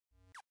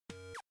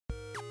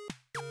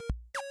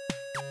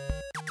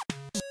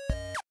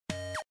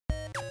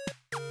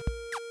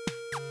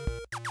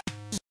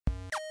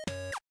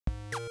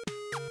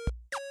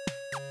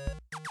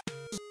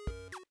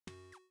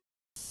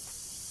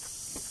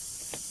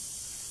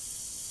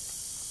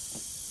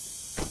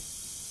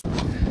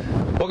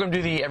Welcome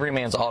to the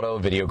Everyman's Auto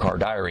Video Car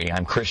Diary.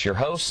 I'm Chris, your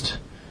host.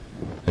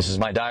 This is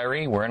my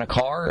diary. We're in a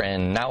car,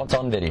 and now it's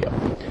on video.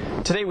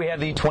 Today we have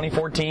the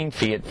 2014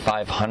 Fiat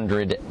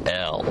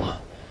 500L.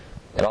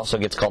 It also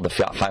gets called the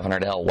Fiat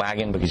 500L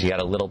wagon because you got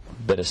a little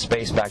bit of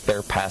space back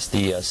there past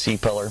the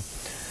C-pillar.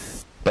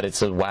 But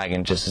it's a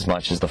wagon just as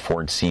much as the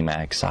Ford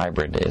C-Max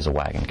hybrid is a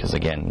wagon because,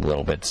 again, a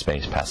little bit of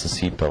space past the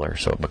C-pillar,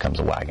 so it becomes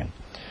a wagon.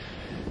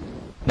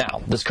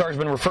 Now, this car has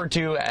been referred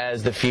to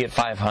as the Fiat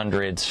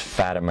 500's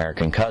fat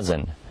American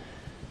cousin.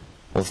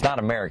 Well, it's not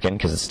American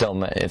because it's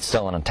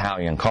still an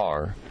Italian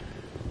car,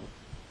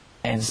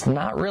 and it's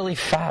not really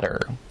fatter.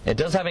 It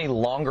does have a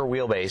longer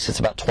wheelbase. It's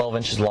about 12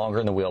 inches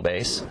longer in the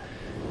wheelbase,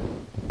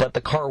 but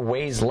the car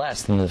weighs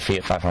less than the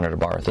Fiat 500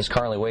 Abarth. This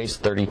car only weighs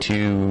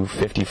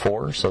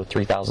 3,254, so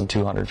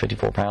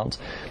 3,254 pounds,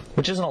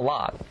 which isn't a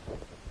lot.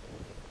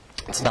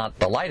 It's not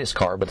the lightest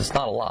car, but it's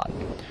not a lot.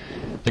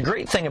 The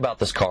great thing about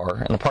this car,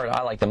 and the part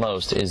I like the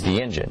most, is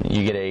the engine.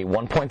 You get a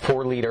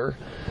 1.4 liter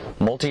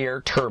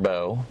Multiair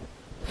Turbo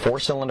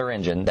 4-cylinder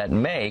engine that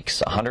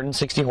makes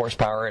 160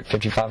 horsepower at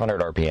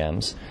 5,500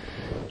 RPMs,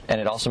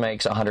 and it also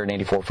makes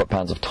 184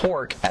 foot-pounds of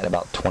torque at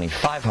about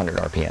 2,500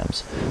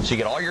 RPMs. So you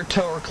get all your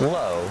torque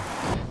low,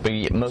 but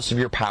you get most of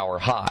your power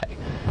high.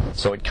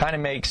 So it kind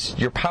of makes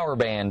your power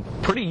band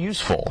pretty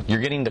useful.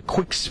 You're getting the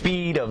quick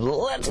speed of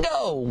let's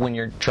go when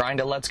you're trying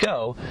to let's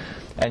go,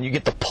 and you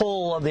get the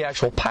pull of the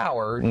actual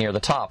power near the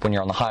top when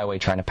you're on the highway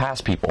trying to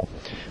pass people,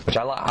 which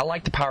I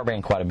like the power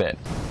band quite a bit.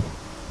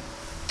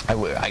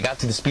 I got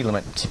to the speed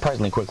limit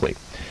surprisingly quickly.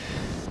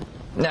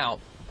 Now,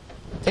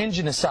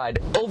 engine aside,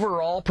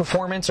 overall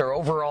performance or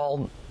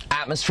overall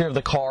atmosphere of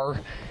the car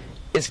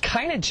is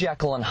kind of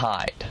Jekyll and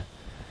Hyde.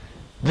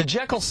 The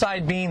Jekyll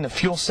side being the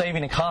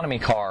fuel-saving economy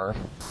car,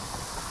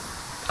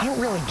 I don't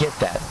really get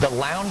that. The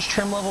lounge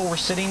trim level we're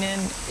sitting in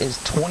is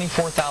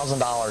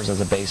 $24,000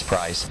 as a base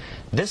price.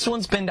 This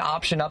one's been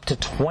optioned up to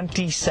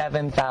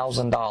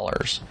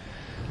 $27,000.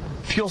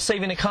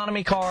 Fuel-saving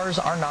economy cars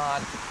are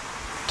not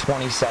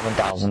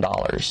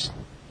 $27,000.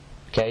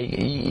 Okay,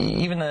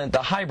 even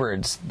the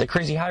hybrids, the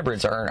crazy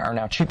hybrids are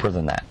now cheaper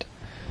than that.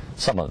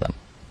 Some of them,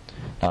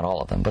 not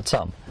all of them, but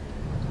some.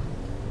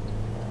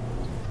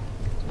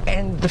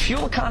 And the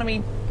fuel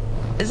economy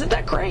isn't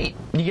that great.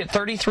 You get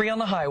 33 on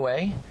the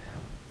highway.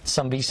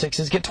 Some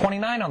V6s get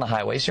 29 on the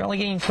highway, so you're only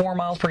getting 4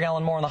 miles per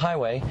gallon more on the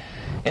highway.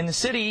 In the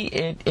city,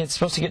 it's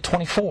supposed to get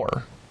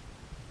 24.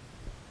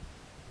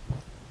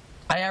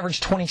 I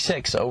averaged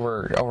 26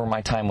 over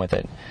my time with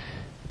it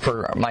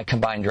for my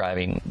combined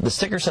driving. The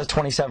sticker says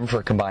 27 for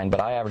a combined,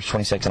 but I averaged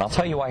 26, and I'll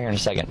tell you why here in a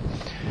second.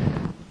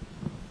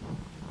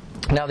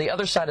 Now, the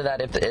other side of that,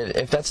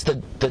 if that's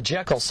the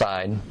Jekyll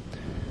side,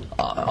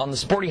 on the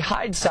Sporty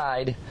Hyde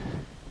side,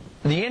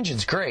 the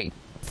engine's great.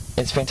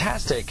 It's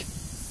fantastic.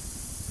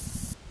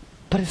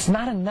 But it's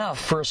not enough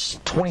for a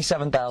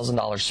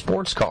 $27,000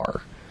 sports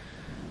car.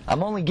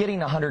 I'm only getting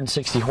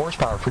 160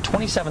 horsepower. For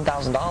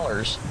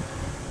 $27,000,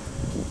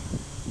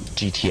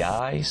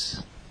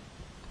 GTIs,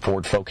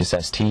 Ford Focus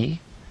ST,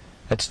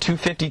 that's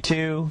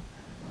 252,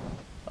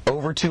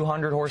 over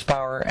 200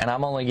 horsepower, and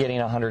I'm only getting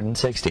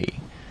 160.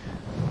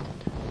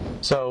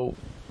 So,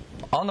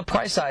 on the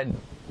price side,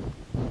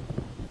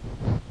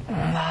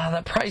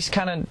 that price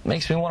kind of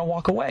makes me want to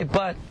walk away,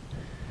 but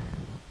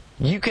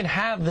you can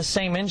have the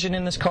same engine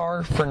in this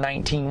car for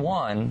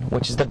 $19,100,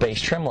 which is the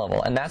base trim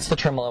level, and that's the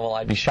trim level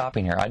I'd be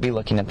shopping here. I'd be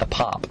looking at the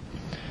pop.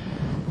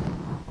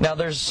 Now,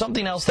 there's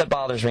something else that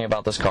bothers me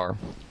about this car,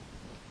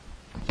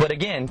 but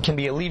again, can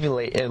be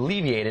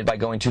alleviated by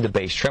going to the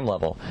base trim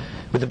level.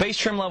 With the base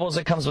trim levels,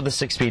 it comes with a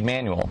 6-speed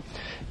manual.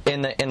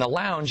 In the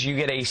lounge, you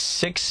get a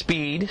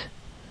 6-speed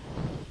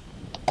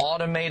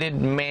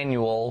automated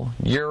manual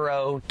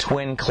Euro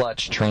twin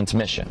clutch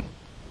transmission.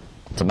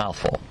 It's a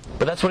mouthful,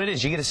 but that's what it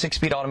is. You get a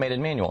 6-speed automated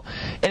manual,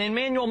 and in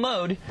manual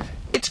mode,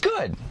 it's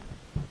good.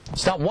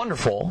 It's not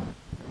wonderful,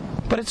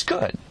 but it's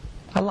good.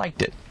 I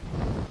liked it.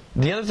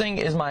 The other thing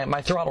is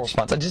my throttle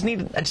response. I just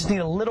need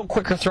a little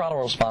quicker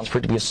throttle response for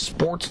it to be a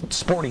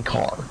sporty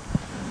car.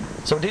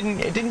 So it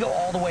didn't go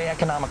all the way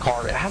economic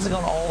car. It hasn't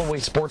gone all the way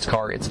sports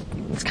car. It's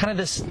kind of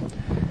this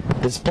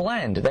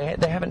blend.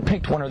 They haven't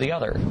picked one or the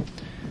other.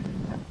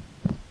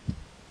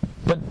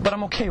 But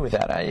I'm okay with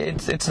that.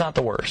 It's not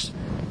the worst.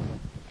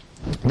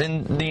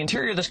 Then the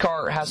interior of this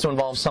car has to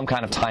involve some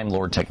kind of Time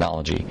Lord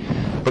technology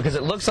because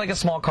it looks like a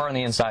small car on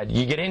the inside.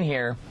 You get in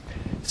here,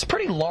 it's a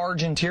pretty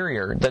large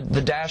interior.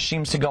 The dash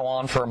seems to go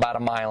on for about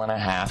 1.5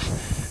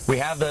 miles. We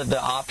have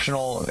the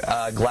optional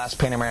glass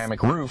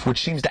panoramic roof,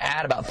 which seems to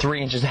add about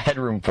 3 inches of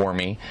headroom for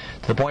me,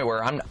 to the point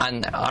where I'm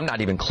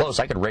not even close.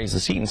 I could raise the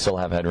seat and still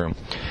have headroom.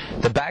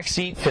 The back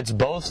seat fits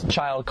both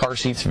child car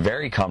seats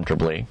very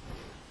comfortably.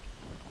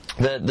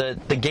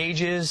 The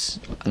gauges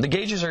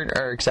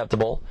are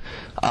acceptable.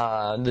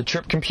 The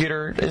trip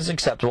computer is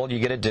acceptable. You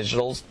get a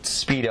digital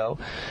speedo.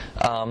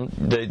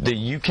 The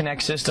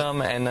Uconnect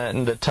system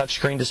and the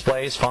touchscreen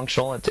display is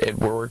functional. It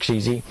works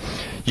easy.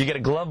 You get a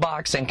glove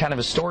box and kind of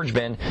a storage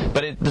bin,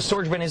 but the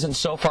storage bin isn't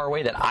so far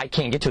away that I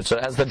can't get to it. So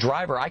as the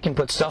driver, I can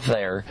put stuff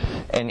there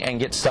and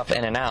get stuff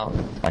in and out.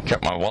 I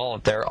kept my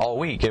wallet there all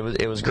week.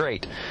 It was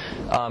great.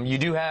 You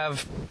do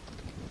have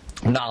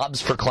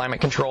knobs for climate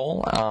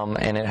control,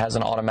 and it has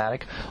an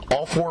automatic.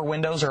 All 4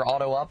 windows are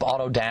auto up,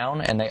 auto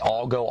down, and they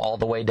all go all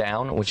the way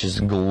down, which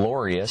is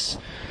glorious.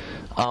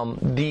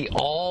 The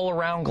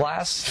all-around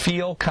glass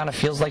feel kind of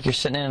feels like you're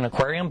sitting in an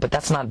aquarium, but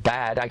that's not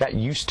bad. I got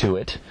used to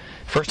it.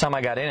 First time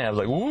I got in, I was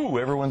like, "Ooh,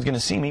 everyone's going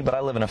to see me," but I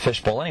live in a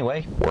fishbowl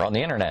anyway. We're on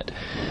the internet.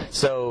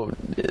 So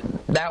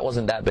that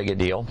wasn't that big a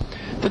deal.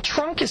 The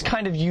trunk is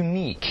kind of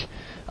unique.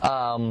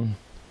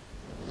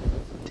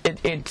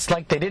 It's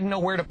like they didn't know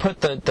where to put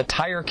the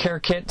tire care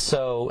kit,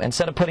 so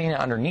instead of putting it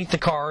underneath the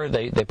car,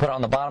 they put it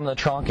on the bottom of the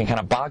trunk and kind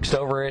of boxed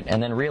over it,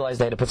 and then realized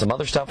they had to put some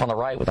other stuff on the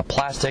right with a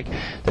plastic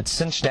that's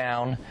cinched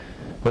down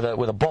with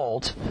a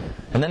bolt.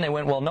 And then they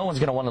went, well, no one's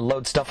going to want to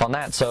load stuff on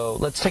that, so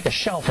let's take a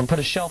shelf and put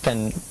a shelf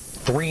in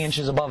 3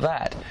 inches above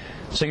that.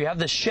 So you have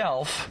this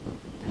shelf.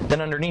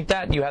 Then underneath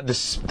that, you have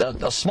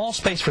a small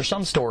space for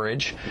some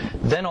storage,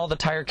 then all the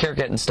tire care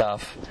kit and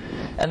stuff.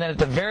 And then at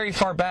the very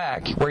far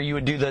back, where you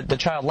would do the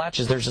child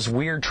latches, there's this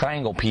weird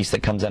triangle piece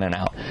that comes in and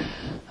out.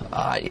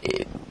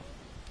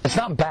 It's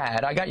not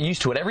bad. I got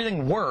used to it.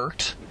 Everything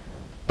worked,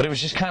 but it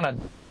was just kind of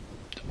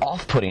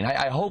off-putting.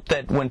 I hope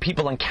that when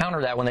people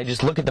encounter that, when they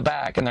just look at the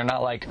back and they're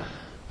not like,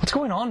 what's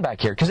going on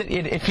back here? Because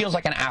it feels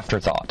like an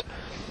afterthought.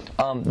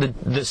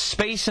 The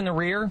space in the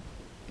rear,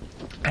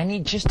 I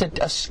need just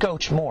a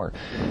scotch more.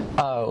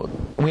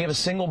 We have a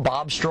single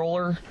bob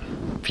stroller.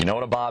 If you know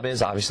what a bob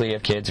is, obviously you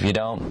have kids. If you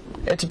don't,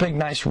 it's a big,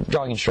 nice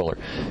jogging stroller.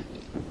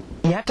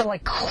 You have to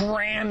like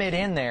cram it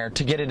in there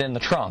to get it in the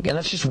trunk, and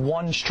that's just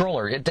one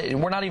stroller.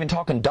 We're not even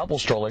talking double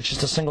stroller, it's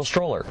just a single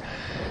stroller.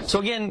 So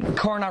again,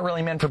 car not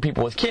really meant for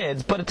people with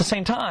kids, but at the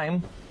same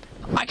time,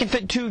 I can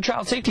fit 2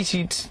 child safety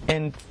seats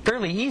in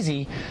fairly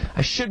easy.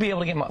 I should be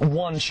able to get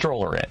one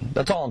stroller in.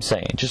 That's all I'm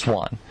saying, just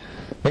one.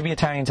 Maybe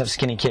Italians have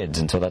skinny kids,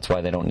 and so that's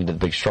why they don't need the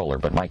big stroller,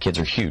 but my kids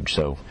are huge,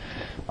 so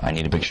I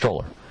need a big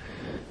stroller.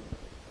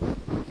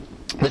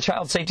 The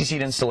child safety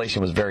seat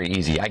installation was very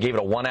easy. I gave it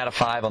a 1 out of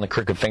 5 on the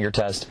crooked finger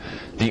test.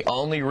 The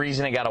only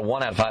reason it got a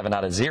 1 out of 5 and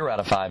not a 0 out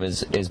of 5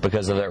 is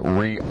because of the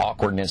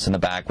awkwardness in the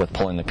back with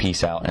pulling the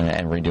piece out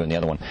and redoing the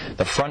other one.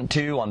 The front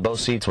 2 on both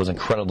seats was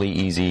incredibly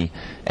easy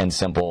and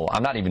simple.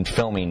 I'm not even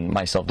filming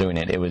myself doing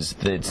it. It's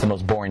the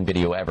most boring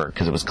video ever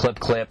because it was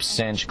clip,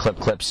 cinch,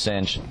 clip,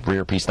 cinch,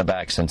 rear piece in the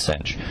back,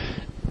 cinch.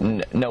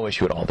 No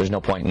issue at all. There's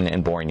no point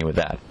in boring you with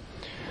that.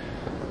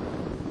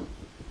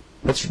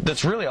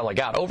 That's really all I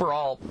got.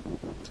 Overall,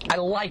 I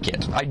like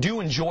it. I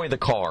do enjoy the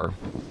car.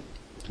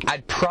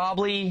 I'd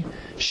probably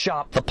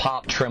shop the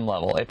pop trim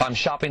level. If I'm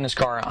shopping this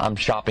car, I'm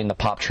shopping the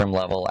pop trim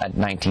level at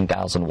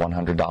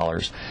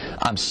 $19,100.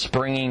 I'm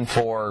springing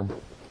for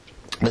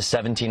the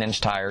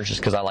 17-inch tires just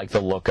because I like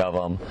the look of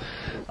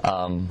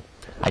them.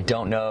 I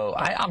don't know.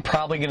 I'm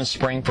probably going to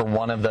spring for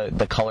one of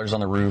the colors on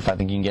the roof. I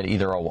think you can get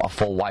either a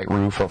full white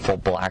roof or a full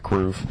black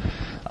roof.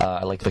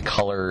 I like the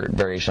color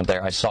variation up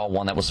there. I saw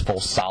one that was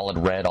full solid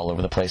red all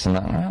over the place, and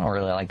I don't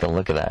really like the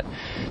look of that.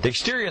 The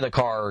exterior of the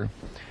car,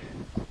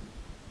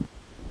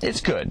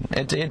 it's good.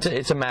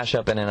 It's a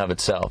mashup in and of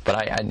itself.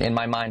 But in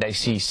my mind, I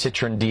see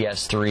Citroen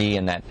DS3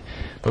 and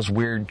those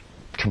weird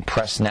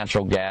compressed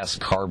natural gas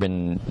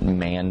carbon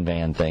man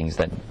van things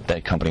that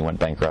company went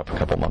bankrupt a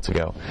couple months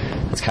ago.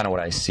 That's kind of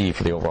what I see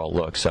for the overall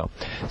look. So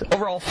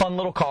overall, fun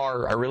little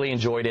car. I really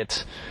enjoyed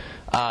it.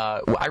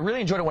 I really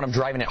enjoyed it when I'm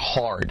driving it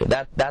hard.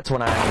 That's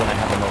when I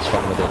have the most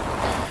fun with it.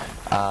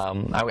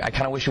 I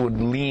kind of wish it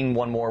would lean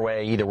one more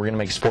way. Either we're going to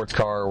make a sports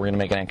car or we're going to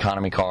make an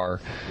economy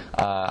car.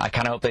 I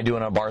kind of hope they do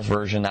an Abarth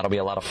version. That'll be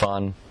a lot of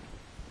fun.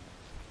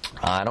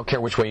 I don't care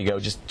which way you go.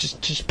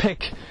 Just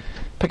pick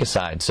a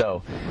side.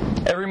 So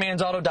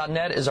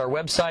everymansauto.net is our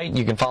website.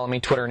 You can follow me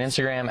Twitter and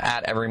Instagram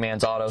at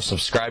everymansauto.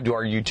 Subscribe to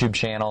our YouTube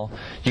channel.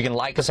 You can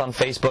like us on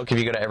Facebook if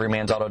you go to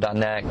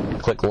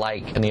everymansauto.net. Click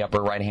like in the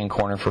upper right hand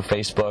corner for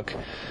Facebook.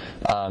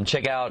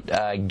 Check out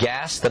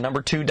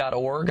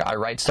gas2.org. I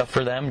write stuff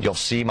for them. You'll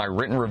see my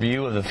written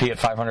review of the Fiat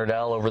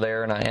 500L over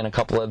there in a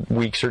couple of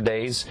weeks or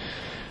days.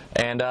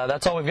 And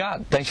that's all we've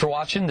got. Thanks for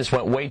watching. This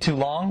went way too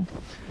long.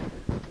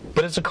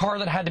 But it's a car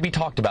that had to be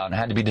talked about and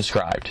had to be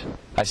described.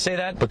 I say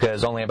that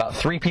because only about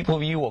 3 people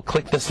of you will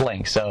click this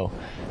link. So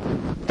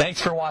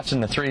thanks for watching,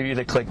 the 3 of you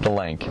that clicked the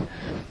link.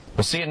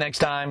 We'll see you next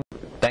time.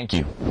 Thank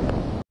you.